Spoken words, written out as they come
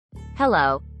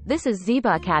Hello, this is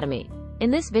Zeba Academy.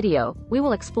 In this video, we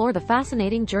will explore the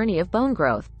fascinating journey of bone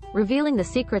growth, revealing the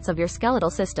secrets of your skeletal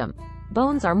system.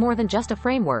 Bones are more than just a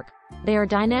framework. They are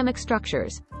dynamic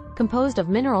structures, composed of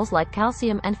minerals like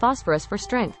calcium and phosphorus for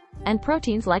strength, and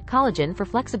proteins like collagen for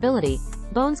flexibility.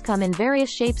 Bones come in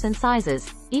various shapes and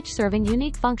sizes, each serving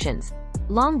unique functions.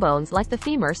 Long bones like the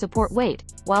femur support weight,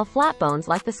 while flat bones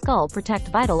like the skull protect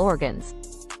vital organs.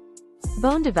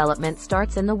 Bone development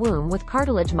starts in the womb with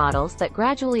cartilage models that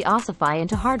gradually ossify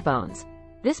into hard bones.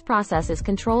 This process is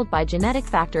controlled by genetic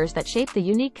factors that shape the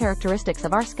unique characteristics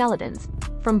of our skeletons.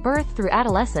 From birth through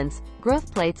adolescence,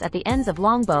 growth plates at the ends of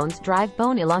long bones drive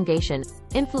bone elongation,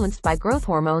 influenced by growth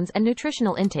hormones and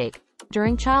nutritional intake.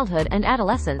 During childhood and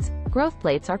adolescence, growth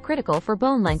plates are critical for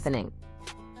bone lengthening.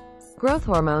 Growth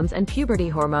hormones and puberty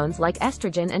hormones like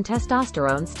estrogen and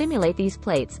testosterone stimulate these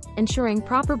plates, ensuring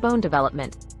proper bone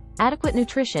development. Adequate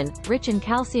nutrition, rich in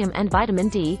calcium and vitamin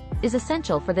D, is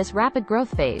essential for this rapid growth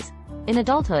phase. In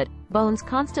adulthood, bones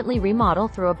constantly remodel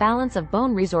through a balance of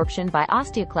bone resorption by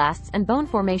osteoclasts and bone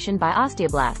formation by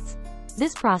osteoblasts.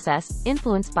 This process,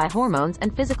 influenced by hormones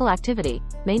and physical activity,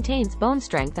 maintains bone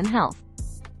strength and health.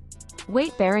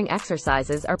 Weight-bearing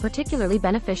exercises are particularly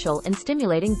beneficial in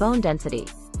stimulating bone density.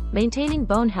 Maintaining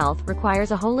bone health requires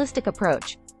a holistic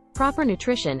approach. Proper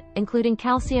nutrition, including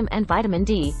calcium and vitamin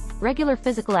D, regular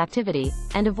physical activity,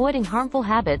 and avoiding harmful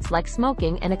habits like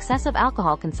smoking and excessive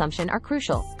alcohol consumption are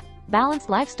crucial. Balanced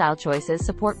lifestyle choices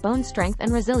support bone strength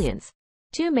and resilience.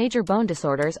 Two major bone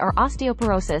disorders are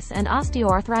osteoporosis and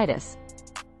osteoarthritis.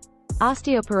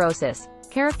 Osteoporosis,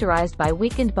 characterized by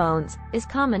weakened bones, is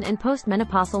common in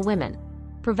postmenopausal women.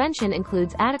 Prevention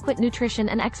includes adequate nutrition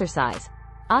and exercise.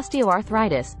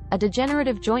 Osteoarthritis, a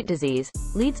degenerative joint disease,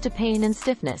 leads to pain and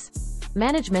stiffness.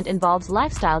 Management involves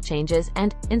lifestyle changes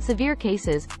and, in severe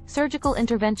cases, surgical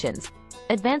interventions.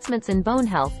 Advancements in bone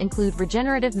health include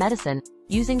regenerative medicine,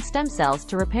 using stem cells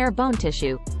to repair bone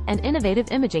tissue, and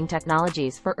innovative imaging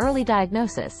technologies for early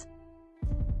diagnosis.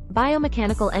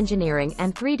 Biomechanical engineering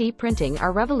and 3D printing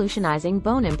are revolutionizing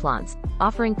bone implants,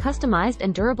 offering customized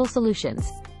and durable solutions.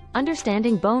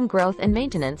 Understanding bone growth and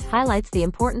maintenance highlights the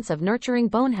importance of nurturing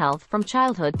bone health from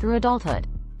childhood through adulthood.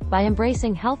 By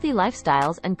embracing healthy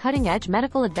lifestyles and cutting-edge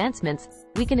medical advancements,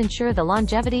 we can ensure the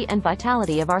longevity and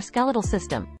vitality of our skeletal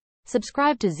system.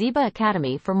 Subscribe to Zeba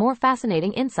Academy for more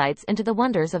fascinating insights into the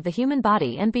wonders of the human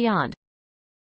body and beyond.